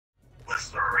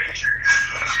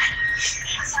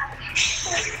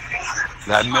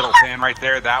That middle fan right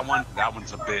there, that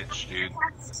one's a bitch, dude.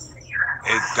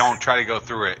 Don't try to go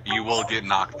through it. You will get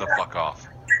knocked the fuck off.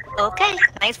 Okay,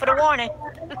 thanks for the warning.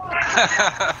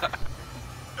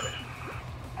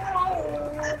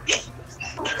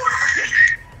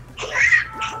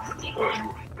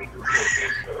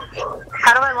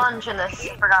 How do I lunge in this?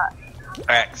 Forgot.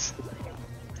 X.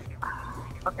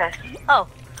 Okay. Oh.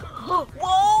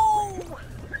 Whoa!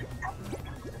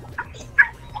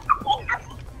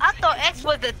 I thought X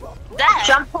was the dash.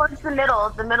 Jump towards the middle.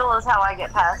 The middle is how I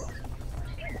get past.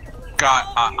 God,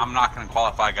 I'm not gonna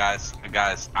qualify, guys.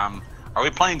 Guys, are we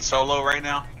playing solo right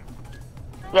now?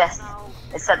 Yes.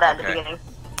 It said that at Okay. the beginning.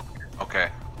 Okay.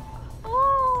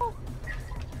 Ooh.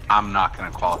 I'm not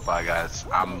gonna qualify, guys.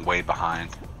 I'm way behind.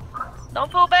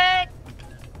 Don't pull back.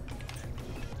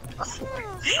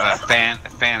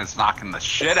 Fan is knocking the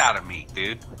shit out of me,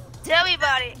 dude. Tell me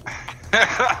about it.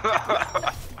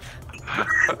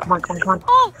 Come on, come on, come on.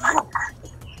 Oh.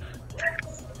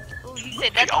 Ooh, you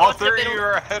said that's All three of you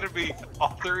are ahead of me.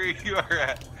 All three of you are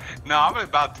ahead. No, I'm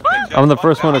about to. I'm the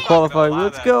first one to qualify.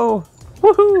 Let's go.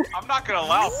 Woohoo! I'm not gonna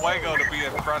allow Fuego to be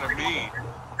in front of me.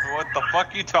 What the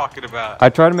fuck are you talking about? I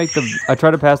try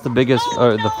to pass the biggest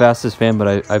or the fastest fan,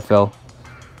 but I fell.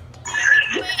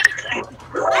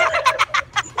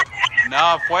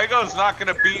 No, Fuego's not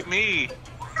gonna beat me.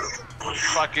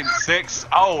 Fucking 6.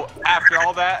 Oh, after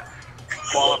all that,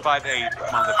 qualified 8.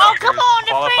 Oh, come on,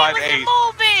 the qualified fan 8.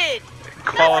 wasn't moving.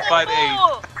 Qualified No,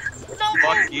 8. no,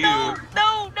 Fuck you. No.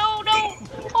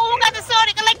 Oh, I got the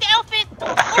Sonic. I like the outfit. Oh,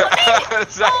 I made it.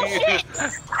 Is that Oh, you? shit.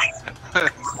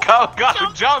 Go,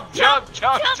 jump.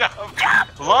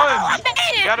 Lunge. I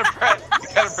made it. Gotta press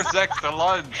extra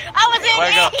lunge. I was in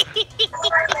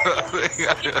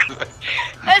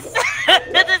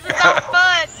This is so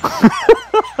fun.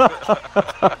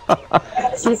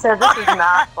 She said this is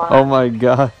not fun. Oh my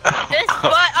god. This is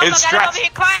fun. Oh my god, I'm over here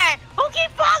crying. Who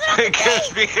keeps falling off the It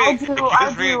gives me,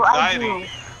 I do. anxiety.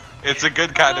 It's a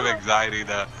good kind of anxiety,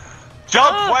 though.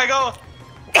 Jump, Fuego!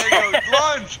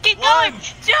 Lunge! Keep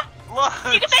lunge! going. Jump.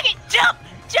 Lunge! You can make it. Jump.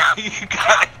 You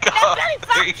gotta go!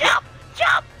 That's really fun.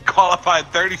 Jump. Qualified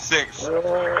 36. I gotta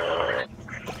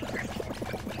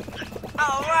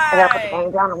put the Alright.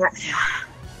 volume down on that.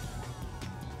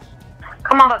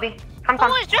 Come on, Bubby. Come.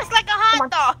 Oh, it's dressed like a hot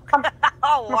dog.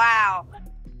 Oh, wow.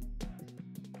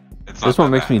 This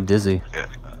one makes me dizzy.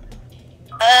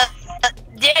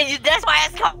 Yeah, that's why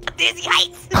it's called Dizzy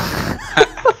Heights.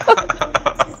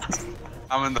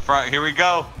 I'm in the front. Here we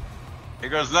go. Here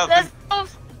goes nothing. Let's go.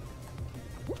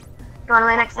 You wanna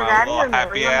lay next to My Daddy little or me?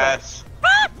 happy ass.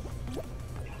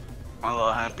 My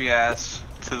little happy ass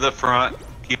to the front.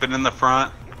 Keep it in the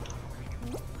front.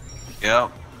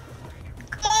 Yep.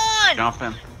 Come on.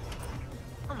 Jumping.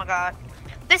 Oh my god.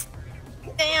 This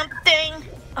damn thing.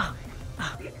 Oh.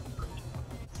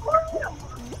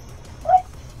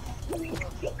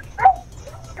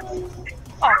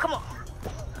 Oh, come on.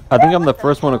 I think I'm the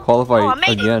first one to qualify Oh, I made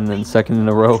it. again and second in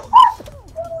a row.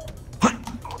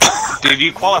 Did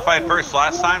you qualify first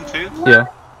last time too? Yeah.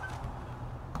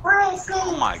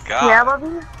 Oh my god. Yeah,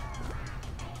 Bubby?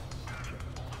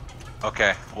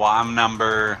 Okay. Well, I'm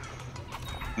number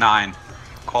 9.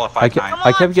 Qualified 9.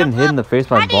 I kept getting hit in the face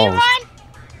by How do you balls. run?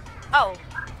 Oh.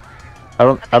 I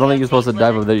don't think you're supposed to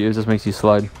dive over there. It just makes you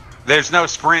slide. There's no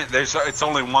sprint. It's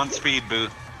only one speed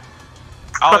booth.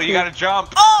 Oh, you gotta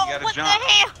jump. Oh, You gotta what jump. the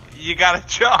hell? You gotta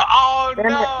jump. Oh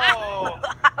no.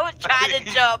 I was trying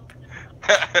to jump.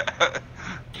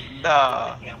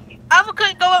 No. I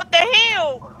couldn't go up the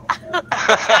hill. I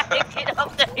trying to get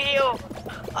up the hill.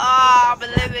 Oh, I'm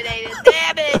eliminated.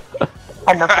 Damn it.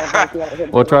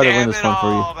 We'll try to Damn win this it one for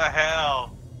all you. the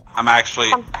hell. I'm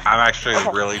actually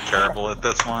really terrible at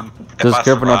this one. If Just I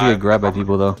careful not to survive, get grabbed by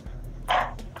people though.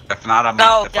 If not, if I'm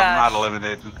gosh. not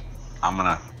eliminated,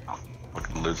 I'm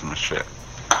fucking losing my shit.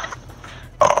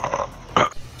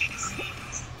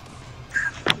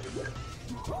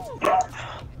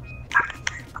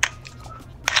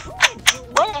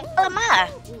 Where am I?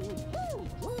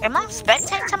 Am I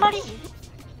spectating somebody?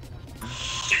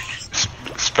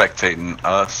 Spectating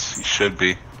us, you should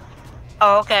be.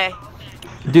 Oh, okay.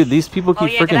 Dude, these people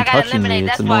keep yeah, 'cause I freaking gotta touching me. eliminate,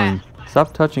 It's that's why. annoying.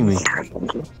 Stop touching me.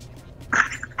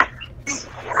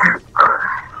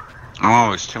 Oh,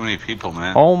 there's too many people,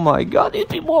 man. Oh my god, these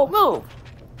people won't move.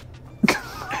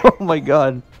 Oh my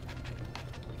god.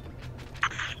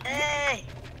 Hey.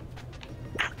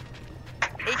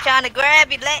 He trying to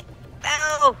grab you.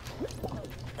 Oh.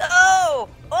 Oh.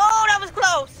 Oh, that was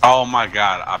close. Oh my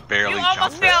god, I barely You jumped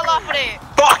almost there. fell off of there.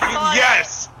 Fucking Oh,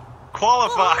 yes!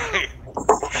 Qualify!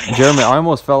 Jeremy, I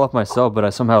almost fell off myself, but I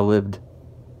somehow lived.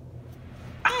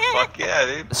 Fuck yeah,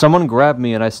 dude. Someone grabbed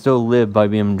me, and I still lived by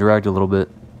being dragged a little bit.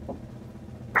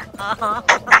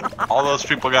 All those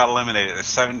people got eliminated. There's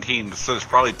 17, so there's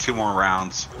probably 2 more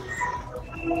rounds.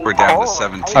 We're down to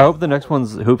 17. I hope the next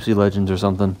one's Hoopsie Legends or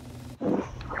something.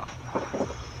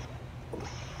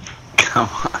 Come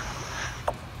on.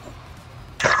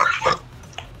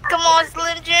 Come on,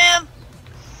 Slim Jim.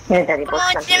 Come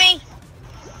on, Jimmy.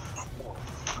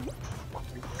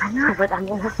 I know, but I'm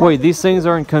gonna... Wait, these things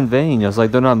aren't conveying us,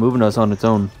 like they're not moving us on its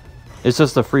own. It's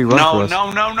just a free run for us. No.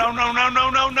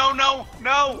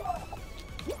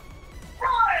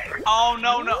 Oh,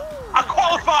 no. I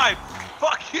qualified!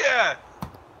 Fuck yeah!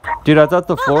 Dude, I thought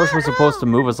the floors were supposed to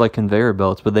move us like conveyor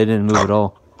belts, but they didn't move at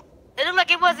all. It looked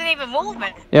like it wasn't even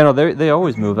moving. Yeah, no, they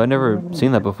always move. I've never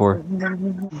seen that before.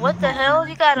 What the hell?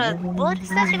 You gotta... What is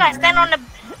this? You gotta stand on the...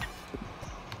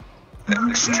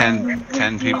 It's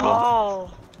 10 people. Oh.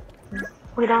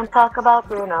 We don't talk about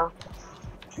Bruno.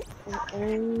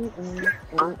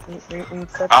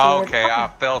 Oh, okay, I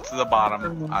fell to the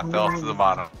bottom.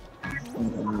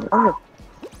 Oh.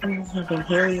 I can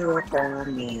hear you with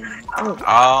me.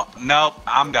 Oh, nope,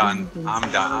 I'm done.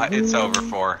 It's over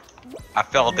for. I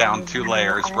fell down 2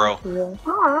 layers, bro.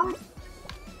 Oh.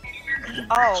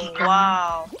 Oh,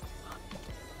 wow.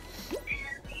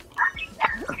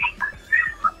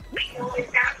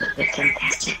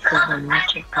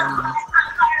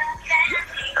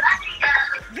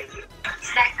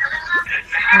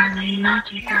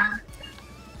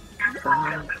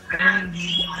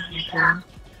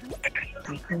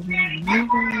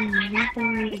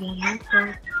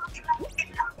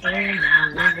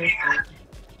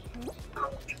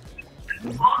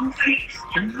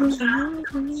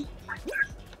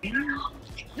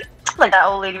 Like that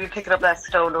old lady be picking up that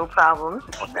stone, no problem.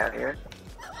 Fuck out here.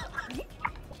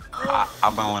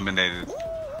 I'm eliminated.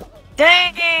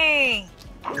 Dang!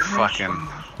 Fucking.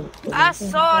 I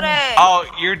saw that. Oh,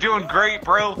 you're doing great,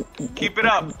 bro. Keep it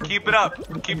up. Keep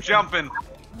jumping.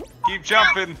 Keep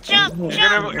jumping.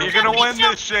 You're gonna win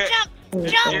this shit.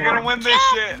 You're gonna win this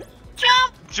shit.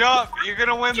 Jump. You're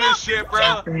gonna win this shit,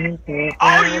 bro.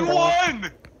 Oh, you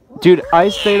won! Dude, I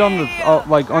stayed on the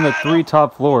on the 3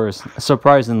 top floors.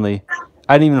 Surprisingly,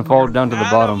 I didn't even fall down to the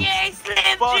bottom. Yay, Slim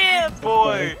Fucking Jim!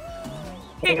 boy.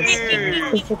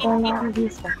 Dude.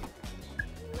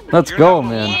 Let's You're go,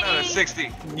 number man. 1 out of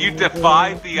 60. You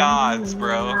defied the odds,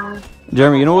 bro.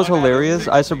 Jeremy, you know what's hilarious?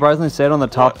 I surprisingly stayed on the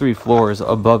top 3 floors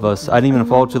above us. I didn't even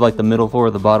fall to like the middle floor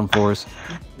or the bottom floors.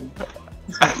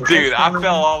 Dude, I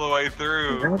fell all the way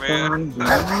through, man.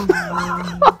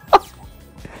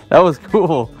 That was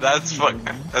cool. That's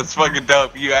fucking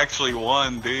dope. You actually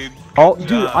won, dude. Oh,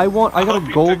 dude, I got hope a you took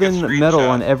a golden medal screenshot.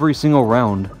 on every single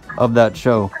round of that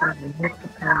show.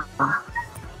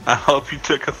 I hope you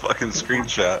took a fucking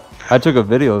screenshot. I took a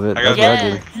video of it. I That's got what I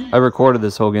did. I recorded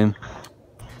this whole game.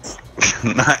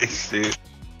 Nice, dude.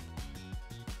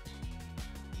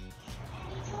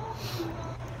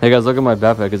 Hey guys, look at my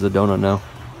backpack. It's a donut now.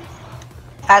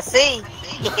 I see.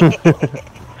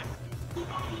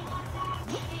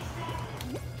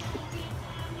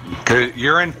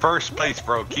 You're in first place,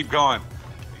 bro. Keep going.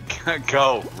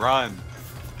 Go, run.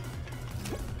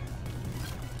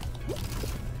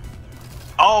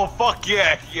 Oh, fuck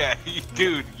yeah,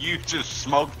 dude, you just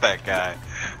smoked that guy.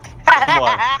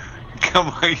 Come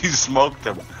on, you smoked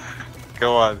him.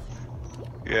 Come on.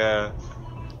 Yeah.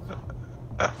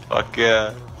 Fuck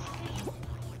yeah.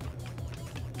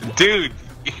 Dude,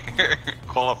 you're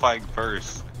qualifying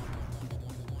first.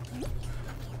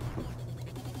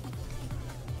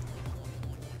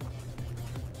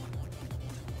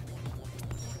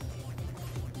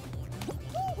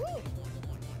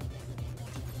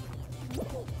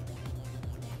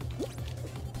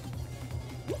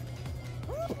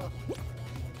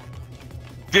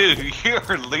 Dude,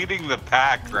 you're leading the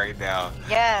pack right now.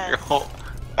 Yeah.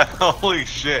 Holy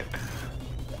shit.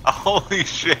 Holy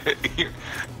shit.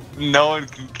 No one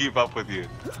can keep up with you.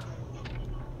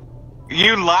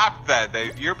 You laughed that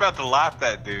day. You're about to laugh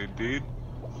that dude.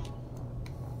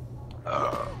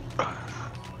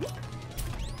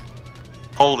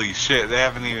 Holy shit, they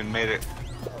haven't even made it.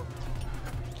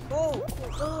 Ooh.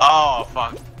 Oh,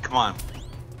 fuck. Come on.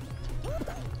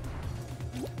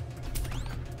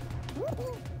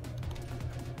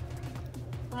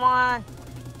 Come on.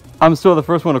 I'm still the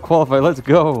first one to qualify. Let's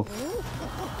go.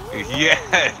 Yeah.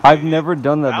 I've never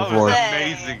done that That before. was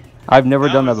amazing. I've never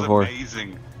done that was before.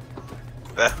 Amazing.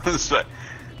 That was like,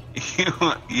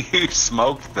 you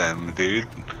smoked them, dude.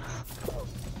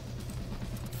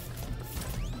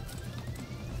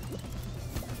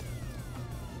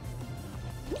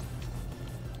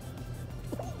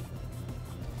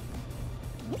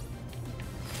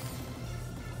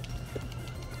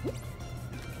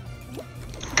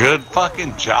 Good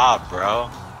fucking job, bro.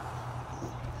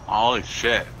 Holy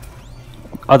shit.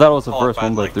 I thought it was the Oh, first if I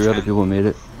one, but like 3 other 10. people made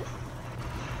it.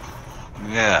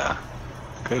 Yeah.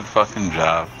 Good fucking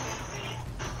job.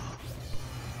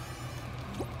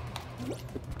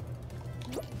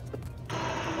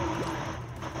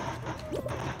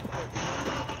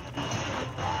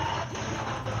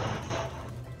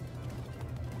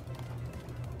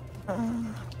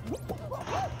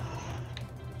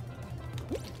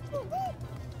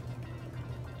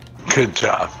 Good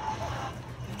job.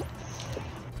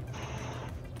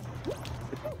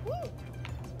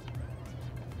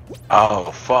 Oh,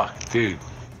 fuck, dude.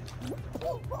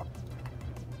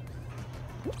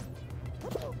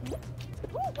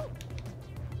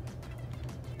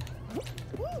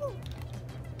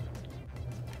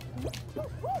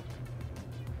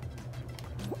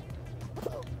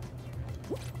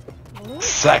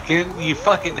 Second, you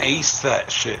fucking aced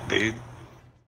that shit, dude.